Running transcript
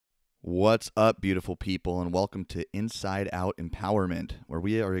What's up, beautiful people, and welcome to Inside Out Empowerment, where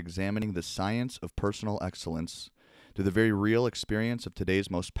we are examining the science of personal excellence through the very real experience of today's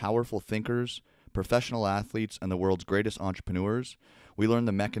most powerful thinkers, professional athletes, and the world's greatest entrepreneurs. We learn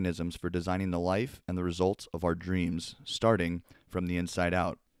the mechanisms for designing the life and the results of our dreams, starting from the inside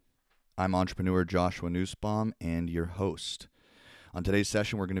out. I'm entrepreneur Joshua Nussbaum and your host. On today's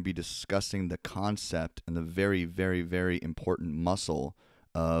session, we're going to be discussing the concept and the very, very, very important muscle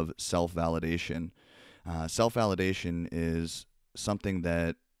of self-validation. Self-validation is something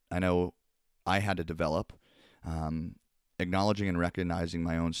that I know I had to develop, acknowledging and recognizing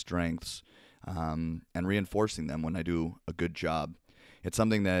my own strengths and reinforcing them when I do a good job. It's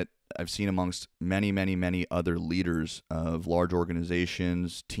something that I've seen amongst many, many, many other leaders of large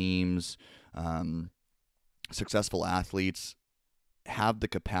organizations, teams, successful athletes have the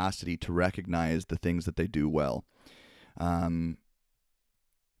capacity to recognize the things that they do well.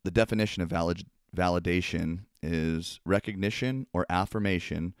 The definition of validation is recognition or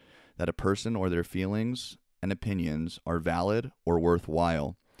affirmation that a person or their feelings and opinions are valid or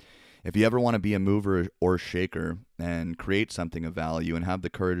worthwhile. If you ever want to be a mover or shaker and create something of value and have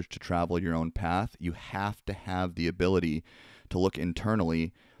the courage to travel your own path, you have to have the ability to look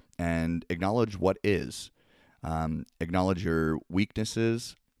internally and acknowledge what is. Acknowledge your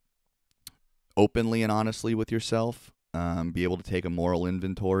weaknesses openly and honestly with yourself. Be able to take a moral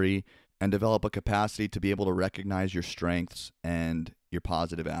inventory and develop a capacity to be able to recognize your strengths and your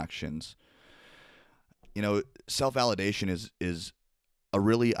positive actions. You know, self-validation is a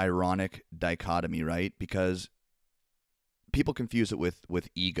really ironic dichotomy, right? Because people confuse it with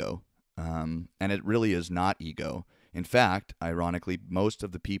ego, and it really is not ego. In fact, ironically, most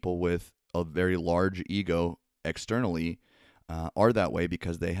of the people with a very large ego externally are that way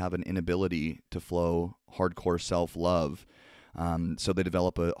because they have an inability to flow hardcore self-love. So they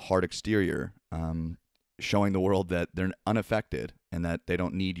develop a hard exterior, showing the world that they're unaffected and that they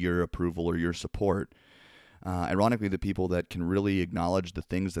don't need your approval or your support. Ironically, the people that can really acknowledge the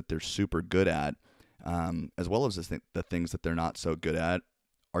things that they're super good at, as well as the things that they're not so good at,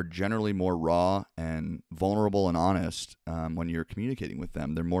 are generally more raw and vulnerable and honest when you're communicating with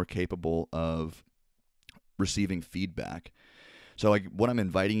them. They're more capable of receiving feedback. So what I'm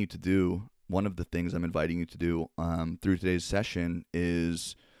inviting you to do, one of the things I'm inviting you to do through today's session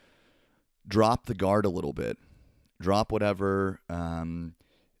is drop the guard a little bit. Drop whatever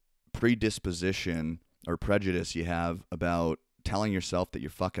predisposition or prejudice you have about telling yourself that you're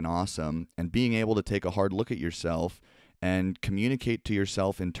fucking awesome and being able to take a hard look at yourself and communicate to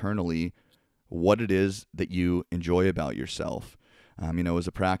yourself internally what it is that you enjoy about yourself. As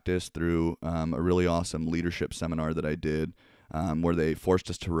a practice through a really awesome leadership seminar that I did, where they forced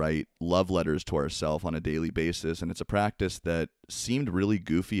us to write love letters to ourselves on a daily basis. And it's a practice that seemed really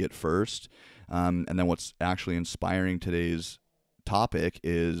goofy at first. And then what's actually inspiring today's topic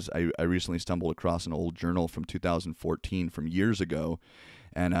is I recently stumbled across an old journal from 2014 from years ago.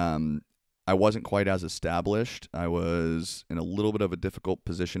 And I wasn't quite as established. I was in a little bit of a difficult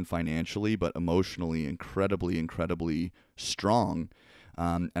position financially, but emotionally incredibly, incredibly strong.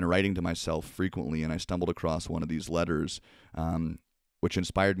 And writing to myself frequently, and I stumbled across one of these letters, which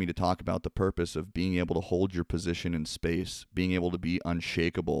inspired me to talk about the purpose of being able to hold your position in space, being able to be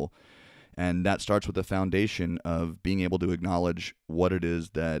unshakable. And that starts with the foundation of being able to acknowledge what it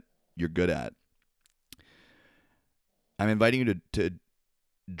is that you're good at. I'm inviting you to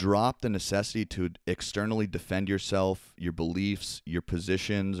drop the necessity to externally defend yourself, your beliefs, your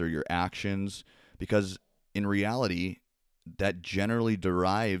positions, or your actions, because in reality, that generally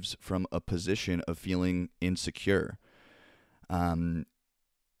derives from a position of feeling insecure.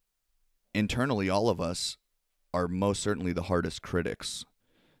 Internally, all of us are most certainly the hardest critics.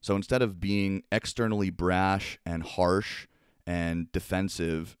 So instead of being externally brash and harsh and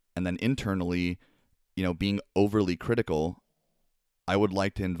defensive, and then internally, being overly critical, I would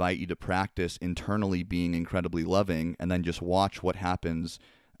like to invite you to practice internally being incredibly loving, and then just watch what happens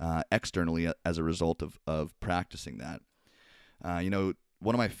externally as a result of practicing that.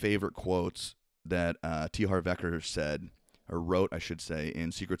 One of my favorite quotes that T. Harv Eker said, or wrote, I should say,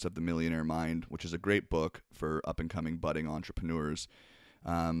 in Secrets of the Millionaire Mind, which is a great book for up-and-coming budding entrepreneurs,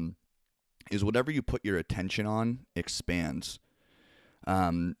 is whatever you put your attention on expands.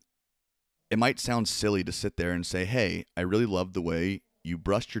 It might sound silly to sit there and say, hey, I really love the way you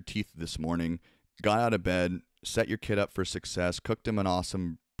brushed your teeth this morning, got out of bed, set your kid up for success, cooked him an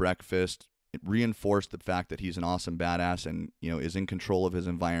awesome breakfast, reinforced the fact that he's an awesome badass and is in control of his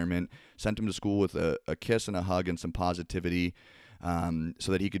environment, sent him to school with a kiss and a hug and some positivity,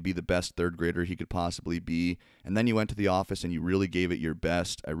 so that he could be the best third grader he could possibly be. And then you went to the office and you really gave it your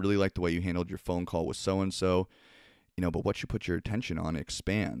best. I really like the way you handled your phone call with so-and-so. But what you put your attention on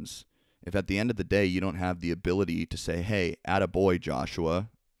expands. If at the end of the day you don't have the ability to say, hey, attaboy, Joshua,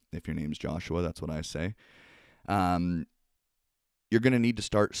 if your name's Joshua, that's what I say, you're going to need to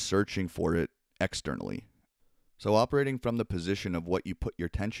start searching for it externally. So operating from the position of what you put your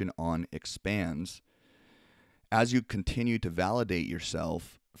attention on expands. As you continue to validate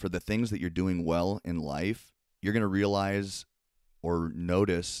yourself for the things that you're doing well in life, you're going to realize or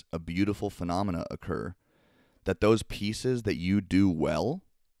notice a beautiful phenomena occur. That those pieces that you do well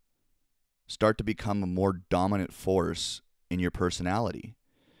start to become a more dominant force in your personality.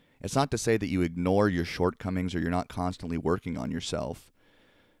 It's not to say that you ignore your shortcomings or you're not constantly working on yourself,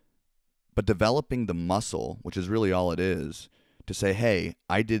 but developing the muscle, which is really all it is, to say, hey,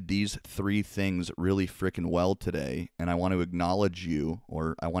 I did these 3 things really freaking well today, and I want to acknowledge you,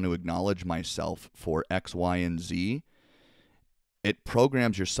 or I want to acknowledge myself for X, Y, and Z. It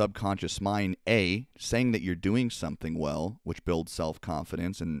programs your subconscious mind, A, saying that you're doing something well, which builds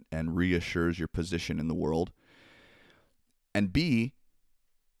self-confidence and reassures your position in the world. And B,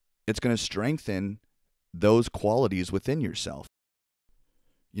 it's going to strengthen those qualities within yourself.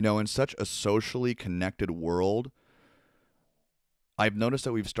 In such a socially connected world, I've noticed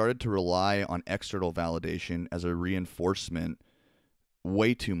that we've started to rely on external validation as a reinforcement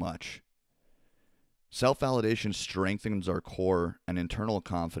way too much. Self-validation strengthens our core and internal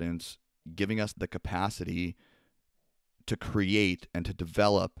confidence, giving us the capacity to create and to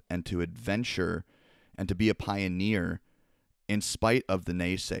develop and to adventure and to be a pioneer in spite of the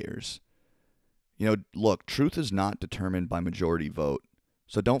naysayers. Look, truth is not determined by majority vote,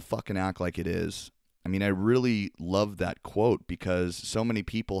 so don't fucking act like it is. I really love that quote because so many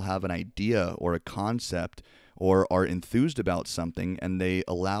people have an idea or a concept or are enthused about something and they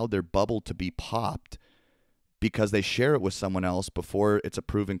allow their bubble to be popped because they share it with someone else before it's a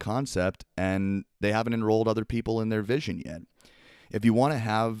proven concept and they haven't enrolled other people in their vision yet. If you want to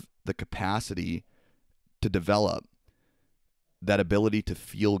have the capacity to develop that ability to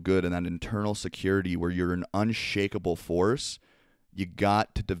feel good and that internal security where you're an unshakable force, you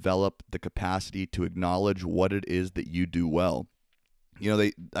got to develop the capacity to acknowledge what it is that you do well.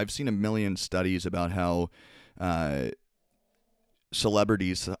 I've seen a million studies about how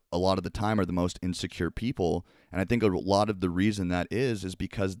celebrities a lot of the time are the most insecure people, and I think a lot of the reason that is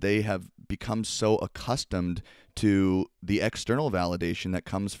because they have become so accustomed to the external validation that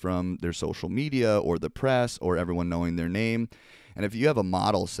comes from their social media or the press or everyone knowing their name. And if you have a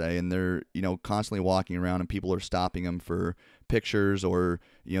model, say, and they're constantly walking around and people are stopping them for pictures, or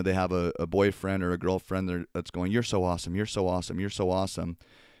they have a boyfriend or a girlfriend that's going, you're so awesome, you're so awesome, you're so awesome,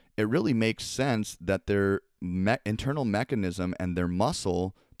 it really makes sense that their internal mechanism and their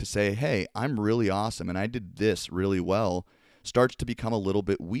muscle to say, hey, I'm really awesome and I did this really well, starts to become a little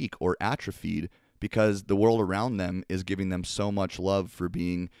bit weak or atrophied because the world around them is giving them so much love for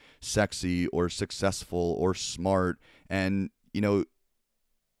being sexy or successful or smart. And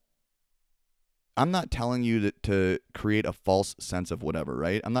I'm not telling you to create a false sense of whatever,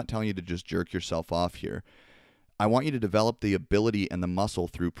 right? I'm not telling you to just jerk yourself off here. I want you to develop the ability and the muscle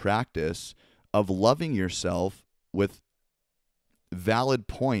through practice of loving yourself with valid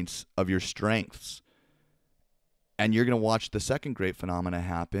points of your strengths. And you're going to watch the second great phenomena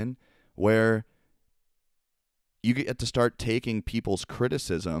happen where you get to start taking people's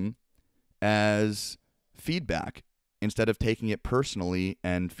criticism as feedback instead of taking it personally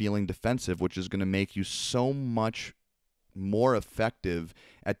and feeling defensive, which is going to make you so much more effective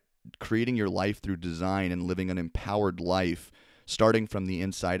at creating your life through design and living an empowered life starting from the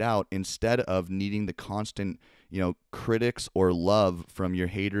inside out, instead of needing the constant, critics or love from your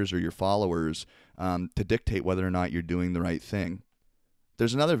haters or your followers to dictate whether or not you're doing the right thing.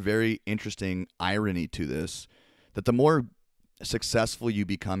 There's another very interesting irony to this, that the more successful you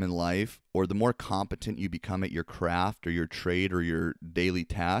become in life, or the more competent you become at your craft or your trade or your daily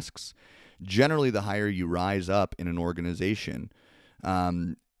tasks, generally the higher you rise up in an organization.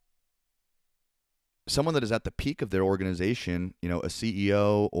 Someone that is at the peak of their organization, a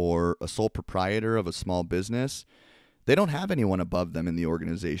CEO or a sole proprietor of a small business, they don't have anyone above them in the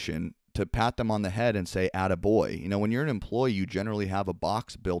organization to pat them on the head and say, attaboy. When you're an employee, you generally have a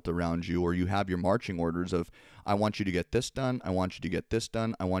box built around you, or you have your marching orders of, I want you to get this done, I want you to get this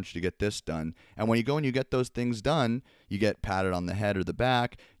done, I want you to get this done. And when you go and you get those things done, you get patted on the head or the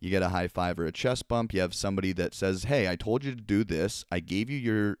back, you get a high five or a chest bump, you have somebody that says, hey, I told you to do this, I gave you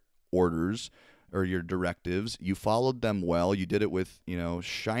your orders or your directives, you followed them well, you did it with,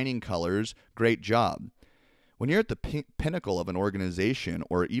 shining colors, great job. When you're at the pinnacle of an organization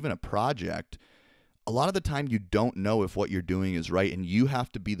or even a project, a lot of the time you don't know if what you're doing is right, and you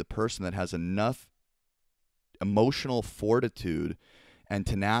have to be the person that has enough emotional fortitude and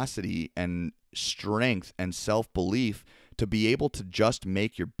tenacity and strength and self-belief to be able to just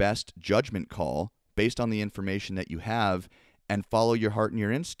make your best judgment call based on the information that you have and follow your heart and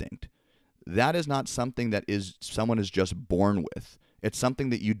your instinct. That is not something that someone is just born with. It's something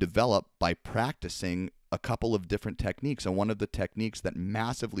that you develop by practicing a couple of different techniques. And one of the techniques that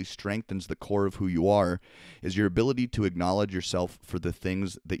massively strengthens the core of who you are is your ability to acknowledge yourself for the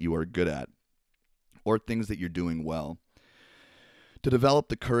things that you are good at or things that you're doing well. To develop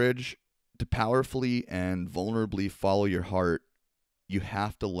the courage to powerfully and vulnerably follow your heart, you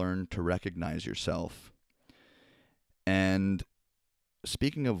have to learn to recognize yourself. And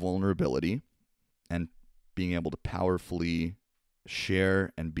speaking of vulnerability and being able to powerfully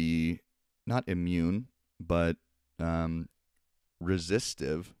share and be not immune, but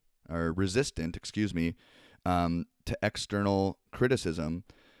resistant, to external criticism,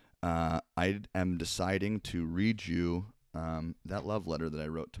 I am deciding to read you that love letter that I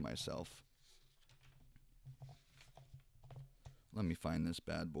wrote to myself. Let me find this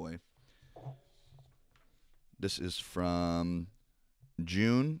bad boy. This is from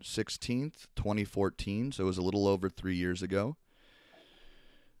June 16th, 2014, so it was a little over 3 years ago.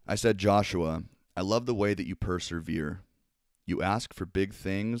 I said, Joshua, I love the way that you persevere. You ask for big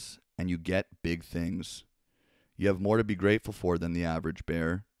things, and you get big things. You have more to be grateful for than the average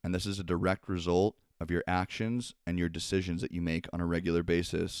bear, and this is a direct result of your actions and your decisions that you make on a regular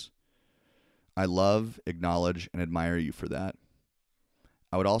basis. I love, acknowledge, and admire you for that.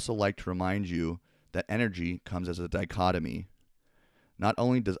 I would also like to remind you that energy comes as a dichotomy. Not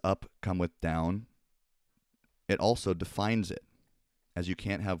only does up come with down, it also defines it, as you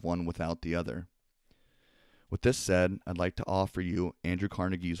can't have one without the other. With this said, I'd like to offer you Andrew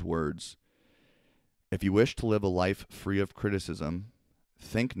Carnegie's words. If you wish to live a life free of criticism,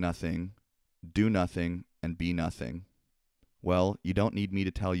 think nothing, do nothing, and be nothing. Well, you don't need me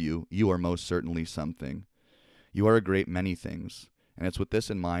to tell you, you are most certainly something. You are a great many things, and it's with this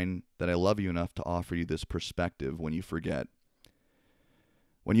in mind that I love you enough to offer you this perspective when you forget.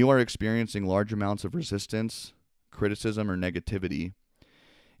 When you are experiencing large amounts of resistance, criticism, or negativity,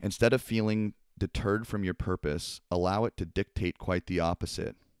 instead of feeling deterred from your purpose, allow it to dictate quite the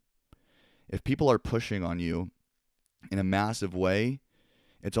opposite. If people are pushing on you in a massive way,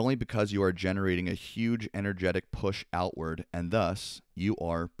 it's only because you are generating a huge energetic push outward, and thus you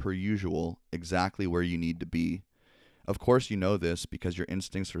are, per usual, exactly where you need to be. Of course you know this because your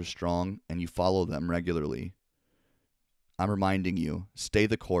instincts are strong and you follow them regularly. I'm reminding you, stay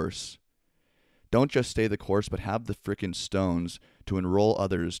the course. Don't just stay the course, but have the frickin' stones to enroll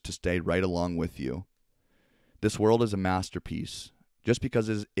others to stay right along with you. This world is a masterpiece. Just because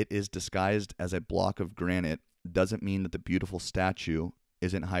it is disguised as a block of granite doesn't mean that the beautiful statue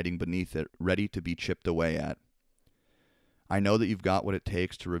isn't hiding beneath it, ready to be chipped away at. I know that you've got what it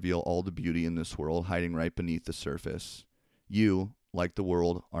takes to reveal all the beauty in this world hiding right beneath the surface. You, like the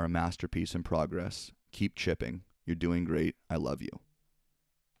world, are a masterpiece in progress. Keep chipping. You're doing great. I love you.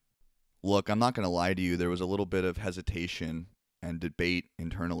 Look, I'm not going to lie to you. There was a little bit of hesitation and debate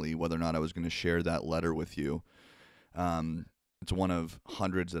internally whether or not I was going to share that letter with you. It's one of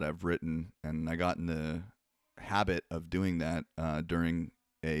hundreds that I've written, and I got in the habit of doing that during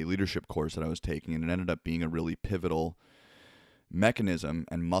a leadership course that I was taking, and it ended up being a really pivotal mechanism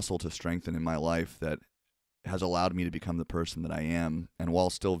and muscle to strengthen in my life that has allowed me to become the person that I am. And while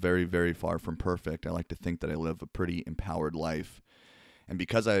still very, very far from perfect, I like to think that I live a pretty empowered life. And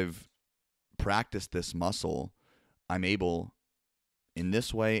because I've practiced this muscle, I'm able, in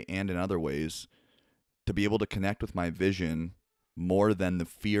this way and in other ways, to be able to connect with my vision more than the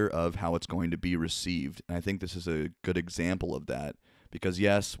fear of how it's going to be received. And I think this is a good example of that. Because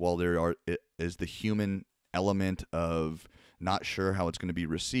yes, while there is the human element of not sure how it's going to be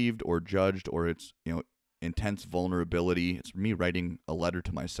received or judged, or it's, intense vulnerability. It's me writing a letter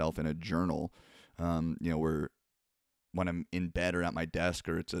to myself in a journal, where when I'm in bed or at my desk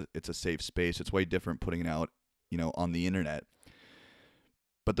or it's a safe space. It's way different putting it out, on the internet.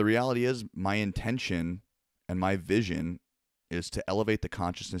 But the reality is my intention and my vision is to elevate the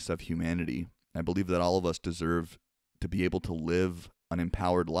consciousness of humanity. I believe that all of us deserve to be able to live an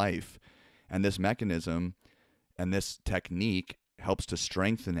empowered life. And this mechanism and this technique helps to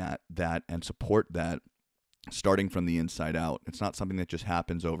strengthen that and support that, starting from the inside out. It's not something that just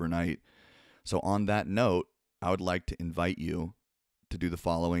happens overnight. So on that note, I would like to invite you to do the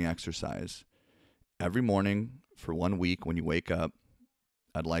following exercise. Every morning for 1 week when you wake up,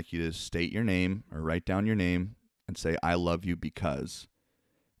 I'd like you to state your name or write down your name and say, I love you because,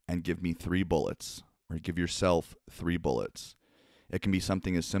 and give me 3 bullets, or give yourself 3 bullets. It can be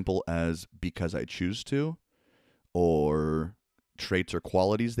something as simple as because I choose to, or traits or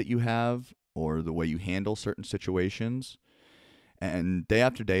qualities that you have, or the way you handle certain situations. And day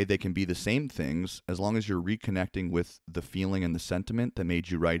after day, they can be the same things as long as you're reconnecting with the feeling and the sentiment that made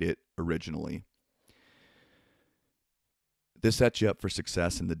you write it originally. This sets you up for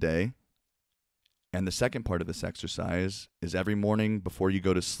success in the day. And the second part of this exercise is every morning before you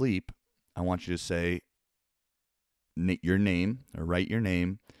go to sleep, I want you to say your name, or write your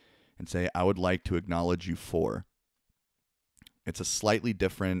name, and say, I would like to acknowledge you for. It's a slightly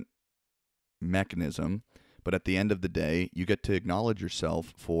different mechanism, but at the end of the day, you get to acknowledge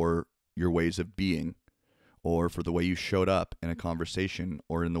yourself for your ways of being, or for the way you showed up in a conversation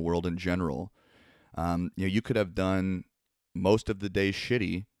or in the world in general. You could have done most of the day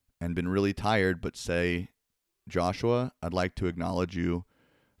shitty and been really tired, but say, Joshua, I'd like to acknowledge you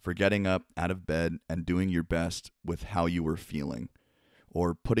for getting up out of bed and doing your best with how you were feeling,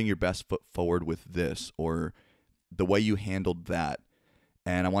 or putting your best foot forward with this, or the way you handled that.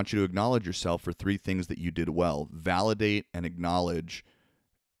 And I want you to acknowledge yourself for 3 things that you did well. Validate and acknowledge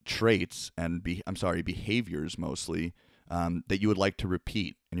traits and behaviors mostly that you would like to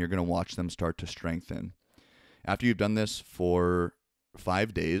repeat, and you're going to watch them start to strengthen. After you've done this for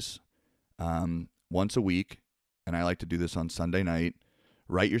 5 days, once a week, and I like to do this on Sunday night,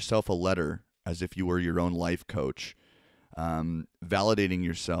 write yourself a letter as if you were your own life coach, validating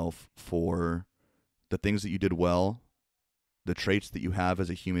yourself for the things that you did well, the traits that you have as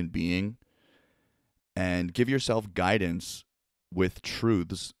a human being, and give yourself guidance with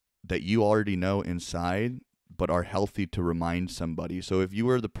truths that you already know inside but are healthy to remind somebody. So if you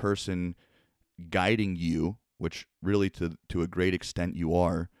are the person guiding you, which really to a great extent you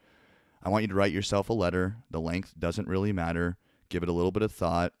are, I want you to write yourself a letter. The length doesn't really matter. Give it a little bit of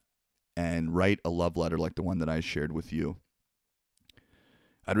thought and write a love letter like the one that I shared with you.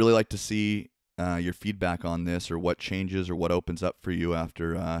 I'd really like to see your feedback on this, or what changes or what opens up for you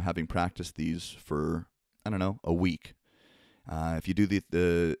after having practiced these for, a week. If you do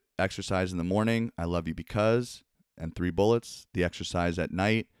the exercise in the morning, I love you because, and 3 bullets. The exercise at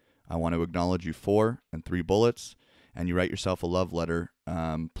night, I want to acknowledge you for, and 3 bullets. And you write yourself a love letter.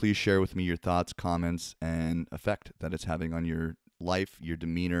 Please share with me your thoughts, comments, and effect that it's having on your life, your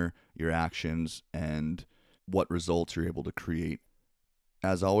demeanor, your actions, and what results you're able to create.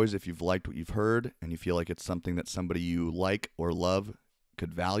 As always, if you've liked what you've heard and you feel like it's something that somebody you like or love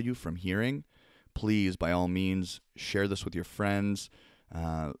could value from hearing, please, by all means, share this with your friends,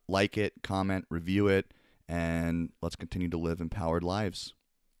 like it, comment, review it, and let's continue to live empowered lives.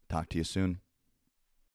 Talk to you soon.